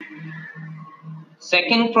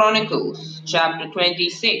Second Chronicles chapter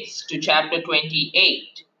 26 to chapter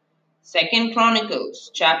 28. Second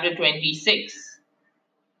Chronicles chapter 26.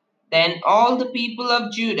 Then all the people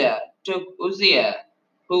of Judah took Uzziah,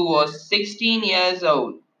 who was 16 years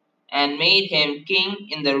old, and made him king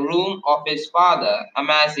in the room of his father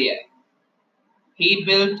Amaziah. He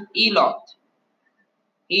built Eloth.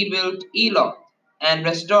 He built Eloth and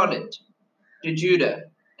restored it to Judah.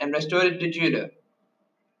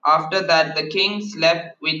 After that the king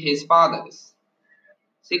slept with his fathers.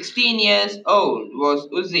 16 years old was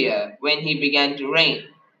Uzziah when he began to reign,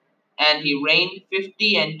 and he reigned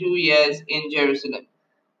 52 years in Jerusalem.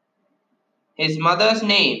 His mother's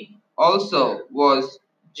name also was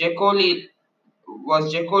Jecholiah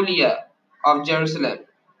of Jerusalem,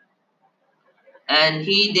 and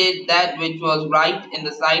he did that which was right in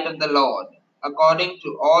the sight of the Lord, according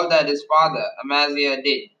to all that his father Amaziah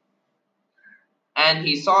did. And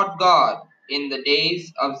he sought God in the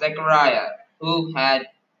days of Zechariah, who had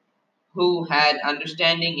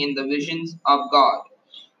understanding in the visions of God.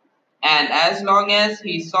 And as long as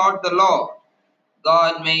he sought the Lord,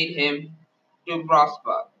 God made him to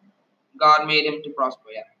prosper. God made him to prosper,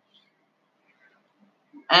 yeah.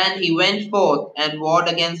 And he went forth and warred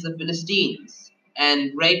against the Philistines,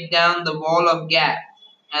 and brake down the wall of Gath,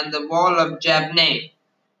 and the wall of Jabneh,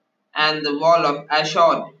 and the wall of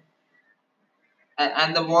Ashdod,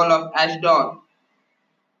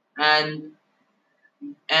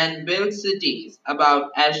 and built cities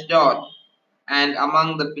about Ashdod and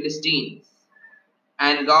among the Philistines.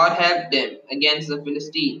 And God helped them against the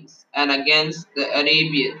Philistines and against the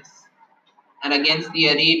Arabians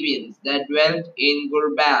that dwelt in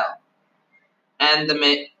Gurbal, and the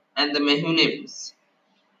Mehunims.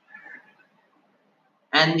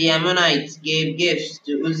 And the Ammonites gave gifts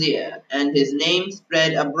to Uzziah, and his name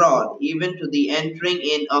spread abroad even to the entering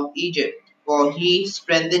in of Egypt, for he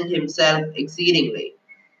strengthened himself exceedingly.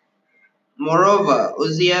 Moreover,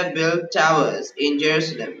 Uzziah built towers in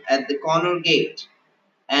Jerusalem at the corner gate,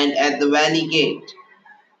 and at the valley gate,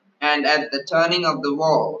 and at the turning of the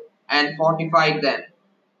wall, and fortified them.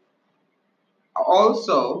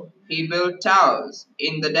 Also he built towers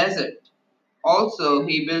in the desert.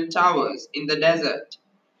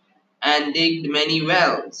 And digged many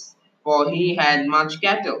wells, for he had much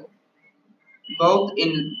cattle, both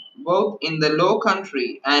in the low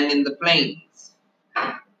country and in the plains.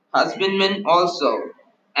 Husbandmen also,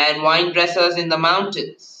 and wine dressers in the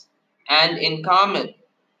mountains, and in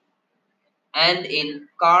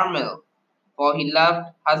Carmel, for he loved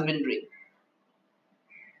husbandry.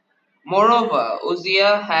 Moreover,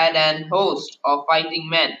 Uzziah had an host of fighting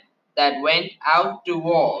men that went out to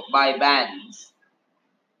war by bands,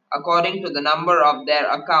 according to the number of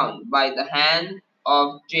their account, by the hand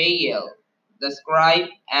of Jael the scribe,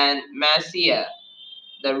 and Maaseiah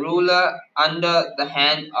the ruler, under the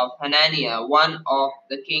hand of Hananiah one of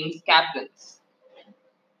the king's captains.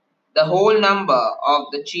 The whole number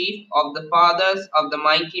of the chief of the fathers of the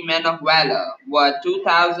mighty men of valor were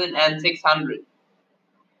 2,600.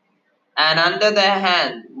 And under their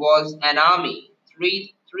hand was an army,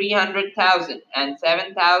 300,000 and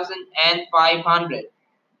 7,500,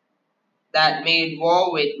 that made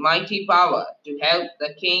war with mighty power to help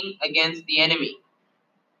the king against the enemy.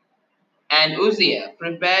 And Uzziah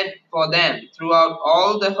prepared for them throughout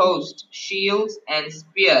all the host shields and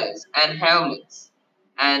spears and helmets,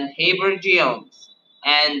 and habergeons,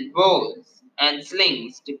 and bows, and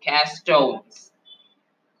slings to cast stones.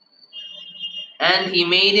 And he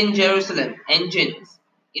made in Jerusalem engines,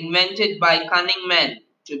 invented by cunning men,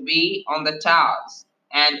 to be on the towers,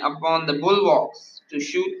 and upon the bulwarks, to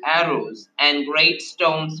shoot arrows, and great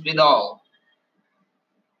stones withal.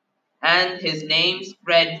 And his name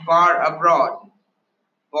spread far abroad,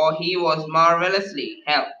 for he was marvelously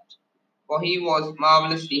helped,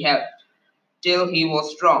 till he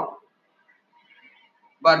was strong.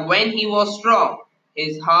 But when he was strong,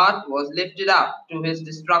 his heart was lifted up to his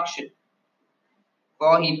destruction.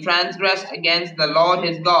 For he transgressed against the Lord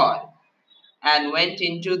his God, and went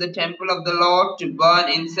into the temple of the Lord to burn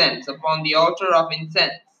incense upon the altar of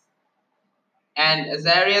incense. And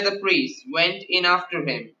Azariah the priest went in after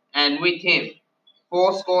him, and with him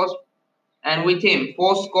fourscore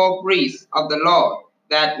priests of the Lord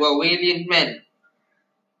that were valiant men.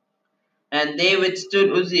 And they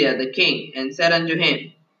withstood Uzziah the king, and said unto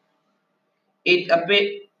him, It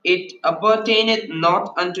appertaineth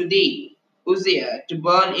not unto thee, Uzziah, to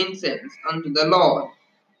burn incense unto the Lord,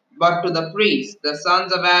 but to the priests, the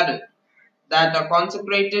sons of Aaron, that are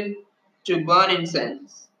consecrated to burn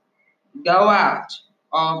incense. Go out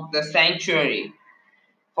of the sanctuary,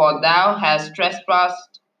 for thou hast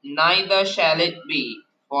trespassed neither shall it be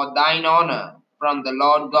for thine honor from the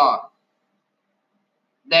Lord God.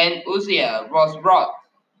 Then Uzziah was wroth,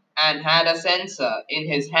 and had a censer in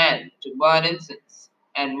his hand to burn incense.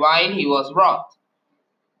 And while he was wroth,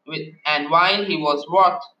 while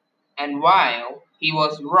he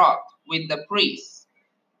was wroth with the priests,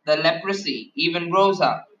 the leprosy even rose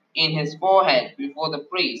up in his forehead before the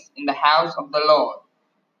priests in the house of the Lord,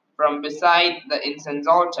 from beside the incense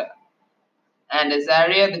altar. And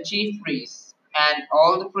Azariah the chief priest and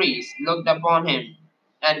all the priests looked upon him,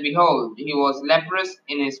 and behold, he was leprous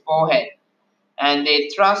in his forehead. And they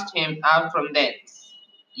thrust him out from thence.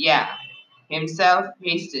 Yea, himself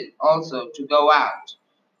hasted also to go out,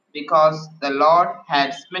 because the Lord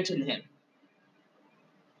had smitten him.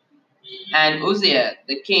 And Uzziah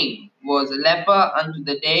the king was a leper unto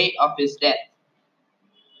the day of his death,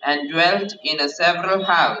 and dwelt in a several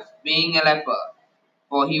house, being a leper,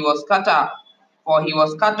 for he was cut off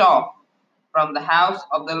from the house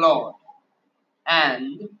of the Lord.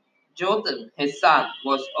 And Jotham his son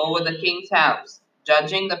was over the king's house,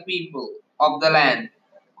 judging the people of the land.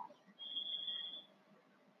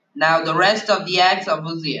 Now the rest of the acts of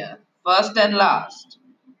Uzziah, first and last,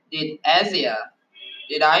 did Isaiah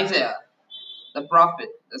the prophet,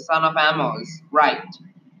 the son of Amoz, write.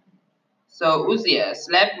 So Uzziah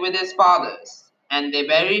slept with his fathers, and they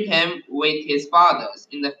buried him with his fathers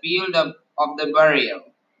in the field of the burial,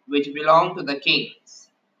 which belonged to the kings.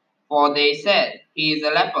 For they said, He is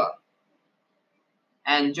a leper.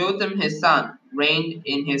 And Jotham his son reigned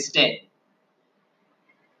in his stead.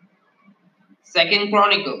 2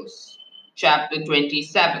 Chronicles chapter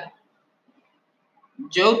 27.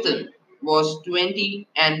 Jotham was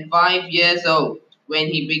 25 years old when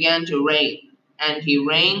he began to reign, and he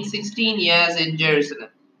reigned 16 years in Jerusalem.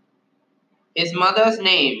 His mother's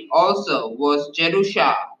name also was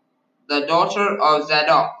Jerusha, the daughter of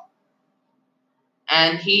Zadok.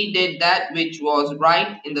 And he did that which was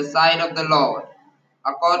right in the sight of the Lord,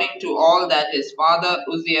 according to all that his father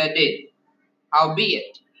Uzziah did.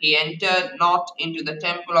 Howbeit, he entered not into the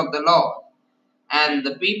temple of the Lord, and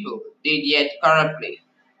the people did yet corruptly.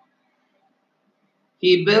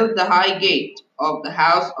 He built the high gate of the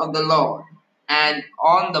house of the Lord, and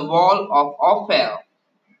on the wall of Ophel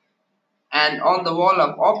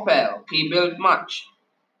he built much.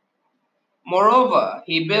 Moreover,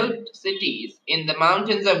 he built cities in the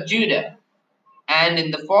mountains of Judah, and in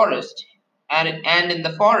the forest, and in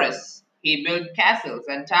the forests he built castles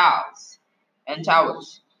and towers.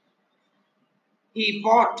 He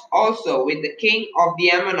fought also with the king of the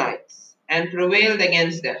Ammonites, and prevailed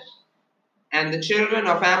against them. And the children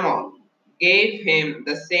of Ammon gave him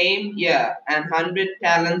the same year 100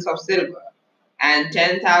 talents of silver, and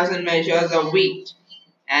 10,000 measures of wheat,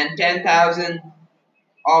 and 10,000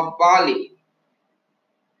 of barley.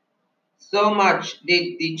 So much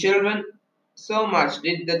did the children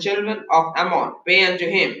of Ammon pay unto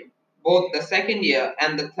him, both the second year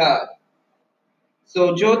and the third.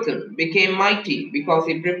 So Jotham became mighty, because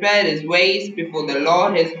he prepared his ways before the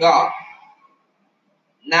Lord his God.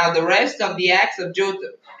 Now the rest of the acts of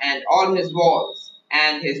Jotham, and all his wars,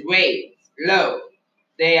 and his ways, lo,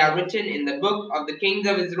 they are written in the book of the kings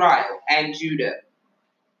of Israel and Judah.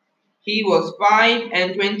 He was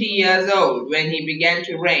 25 years old when he began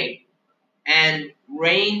to reign, and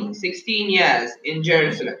reigned 16 years in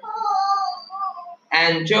Jerusalem.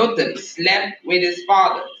 And Jotham slept with his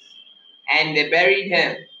fathers, and they buried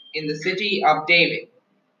him in the city of David.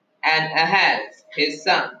 And Ahaz his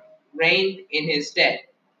son reigned in his stead.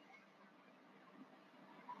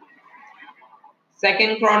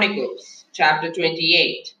 2 Chronicles chapter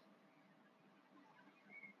 28.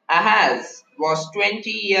 Ahaz was 20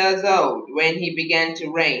 years old when he began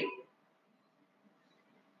to reign,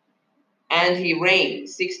 and he reigned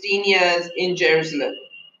 16 years in Jerusalem.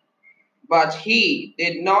 But he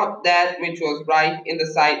did not that which was right in the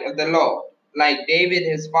sight of the Lord, like David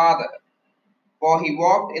his father, for he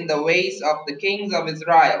walked in the ways of the kings of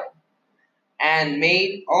Israel, and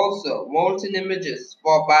made also molten images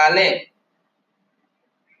for Baalim.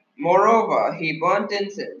 Moreover, he burnt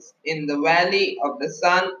incense in the valley of the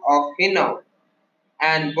son of Hinnom,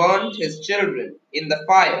 and burnt his children in the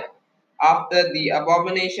fire, after the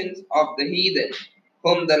abominations of the heathen,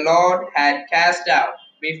 whom the Lord had cast out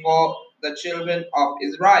before the children of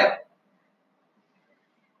Israel.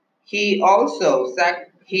 He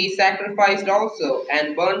sacrificed also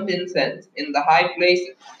and burnt incense in the high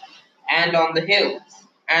places, and on the hills,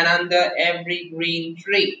 and under every green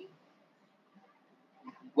tree.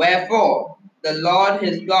 Wherefore the Lord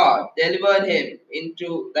his God delivered him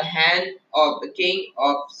into the hand of the king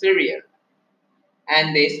of Syria,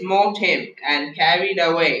 And they smote him, and carried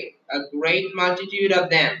away a great multitude of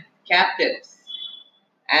them captives,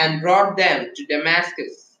 and brought them to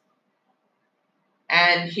Damascus.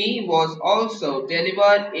 And he was also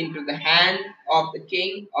delivered into the hand of the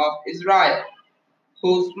king of Israel,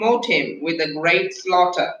 who smote him with a great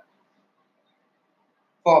slaughter.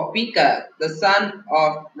 For Pekah the son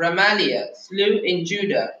of Remaliah slew in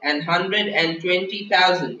Judah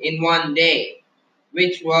 120,000 in one day,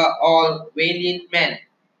 which were all valiant men,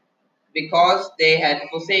 because they had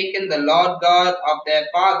forsaken the Lord God of their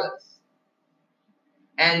fathers.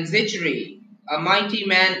 And Zichri, a mighty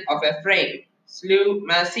man of Ephraim, slew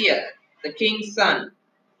Maaseiah, the king's son,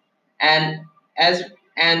 and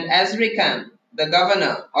Azrikam, the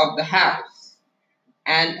governor of the house,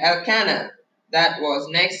 and Elkanah, that was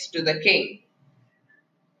next to the king.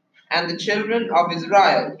 And the children of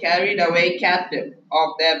Israel carried away captive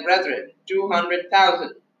of their brethren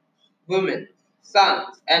 200,000 women,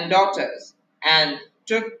 sons, and daughters, and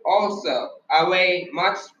took also away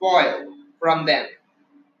much spoil from them,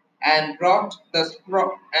 and brought the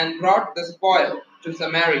spoil to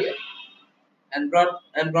Samaria, and brought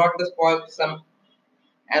the spoil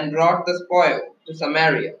to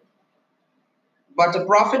Samaria. But a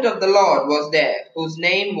prophet of the Lord was there, whose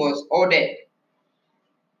name was Oded,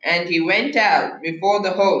 and he went out before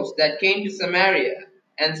the host that came to Samaria,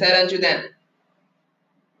 and said unto them,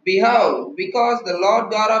 Behold, because the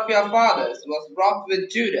Lord God of your fathers was wroth with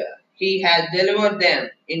Judah, he hath delivered them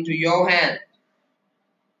into your hand,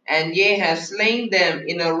 and ye have slain them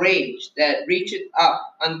in a rage that reacheth up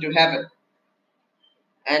unto heaven.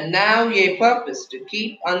 And now ye purpose to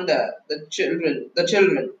keep under the children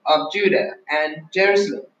of Judah and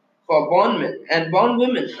Jerusalem for bondmen and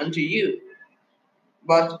bondwomen unto you.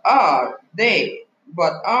 But are there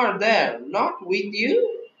not with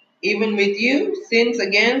you, even with you, sins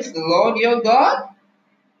against the Lord your God?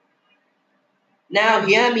 Now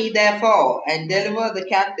hear me therefore, and deliver the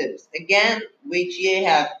captives again which ye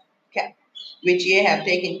have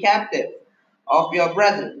taken captive of your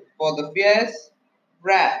brethren, for the fierce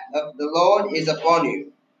wrath of the Lord is upon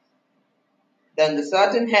you. Then the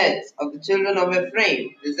certain heads of the children of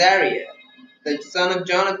Ephraim, Azariah, the son of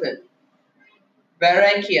Jonathan,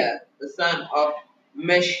 Berechiah, the son of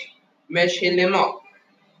Meshillemoth,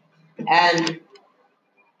 and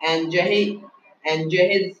and Jehi and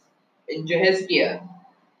Jehiz and Jehiziah,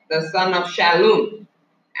 the son of Shallum,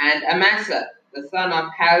 and Amasa, the son of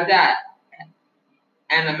Haldai,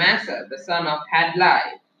 and Amasa, the son of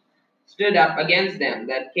Hadlai, stood up against them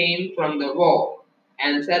that came from the war,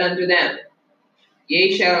 and said unto them,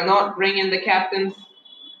 Ye shall not bring in the captains,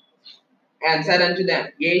 and said unto them,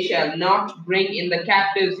 Ye shall not bring in the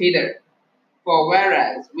captives hither, for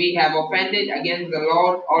whereas we have offended against the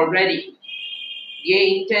Lord already,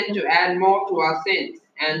 ye intend to add more to our sins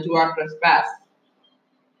and to our trespass.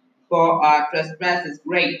 For our trespass is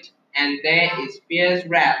great, and there is fierce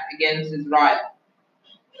wrath against Israel.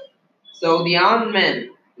 So the armed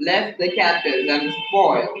men left the captives and the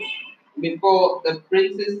spoils before the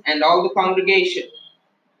princes and all the congregation.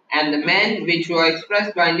 And the men which were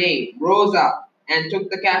expressed by name rose up and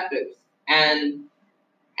took the captives, and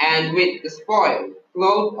with the spoil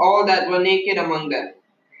clothed all that were naked among them,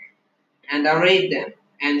 and arrayed them,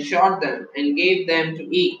 and shod them, and gave them to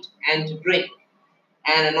eat and to drink,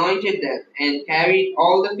 and anointed them, and carried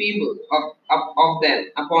all the feeble of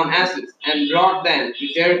them upon asses, and brought them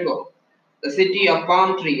to Jericho, the city of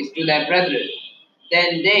palm trees, to their brethren.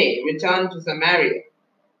 Then they returned to Samaria.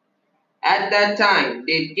 At that time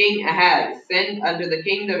did King Ahaz send unto the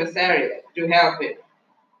king of Assyria to help him.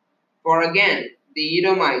 For again the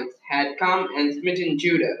Edomites had come and smitten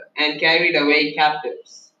Judah, and carried away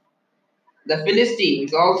captives. The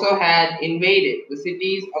Philistines also had invaded the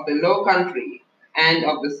cities of the low country and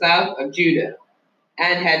of the south of Judah,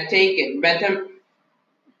 and had taken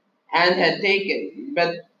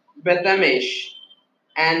Bethamish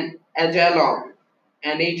and Ajalon,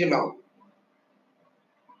 and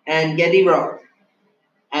Gediroth,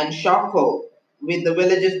 and Shocko with the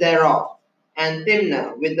villages thereof, and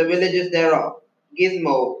Timnah with the villages thereof,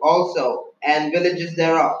 Gizmo also and villages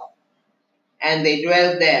thereof, and they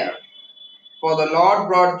dwelt there. For the Lord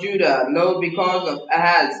brought Judah low because of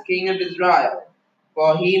Ahaz king of Israel,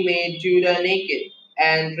 for he made Judah naked,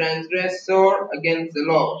 and transgressed sore against the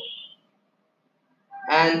Lord.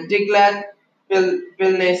 And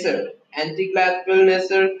Tiglath-Pilneser,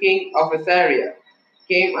 king of Assyria,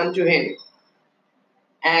 came unto him,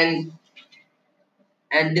 and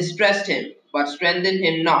distressed him, but strengthened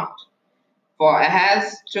him not. For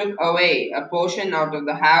Ahaz took away a portion out of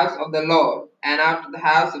the house of the Lord, and out of the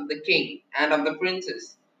house of the king, and of the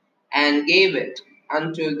princes, and gave it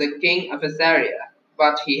unto the king of Assyria,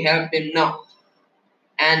 but he helped him not.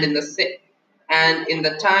 And in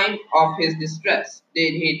the time of his distress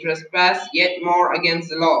did he trespass yet more against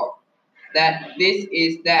the Lord. That this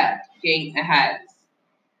is that King Ahaz.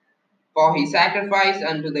 For he sacrificed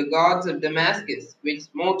unto the gods of Damascus, which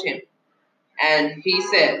smote him. And he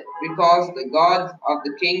said, because the gods of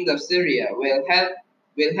the kings of Syria will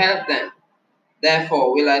help them,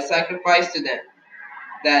 therefore will I sacrifice to them,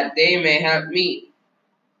 that they may help me.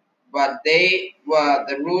 But they were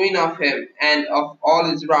the ruin of him and of all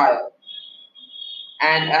Israel.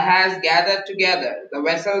 And Ahaz gathered together the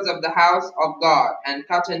vessels of the house of God, and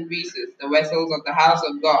cut in pieces the vessels of the house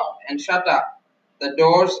of God, and shut up the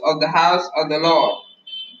doors of the house of the Lord.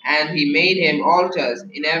 And he made him altars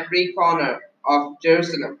in every corner of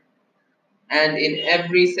Jerusalem, and in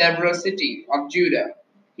every several city of Judah.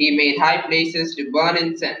 He made high places to burn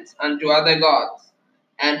incense unto other gods,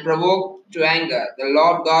 and provoked to anger the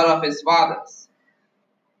Lord God of his fathers.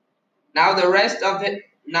 Now the rest of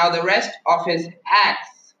his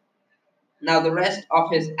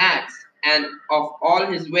acts, and of all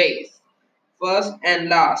his ways, first and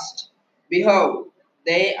last, behold,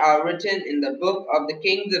 they are written in the book of the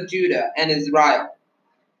kings of Judah and Israel.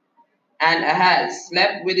 And Ahaz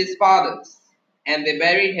slept with his fathers, and they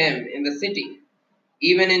buried him in the city,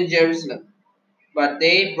 even in Jerusalem. But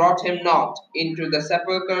they brought him not into the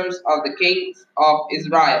sepulchres of the kings of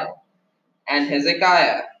Israel. And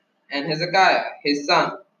Hezekiah his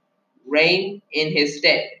son reigned in his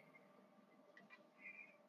stead.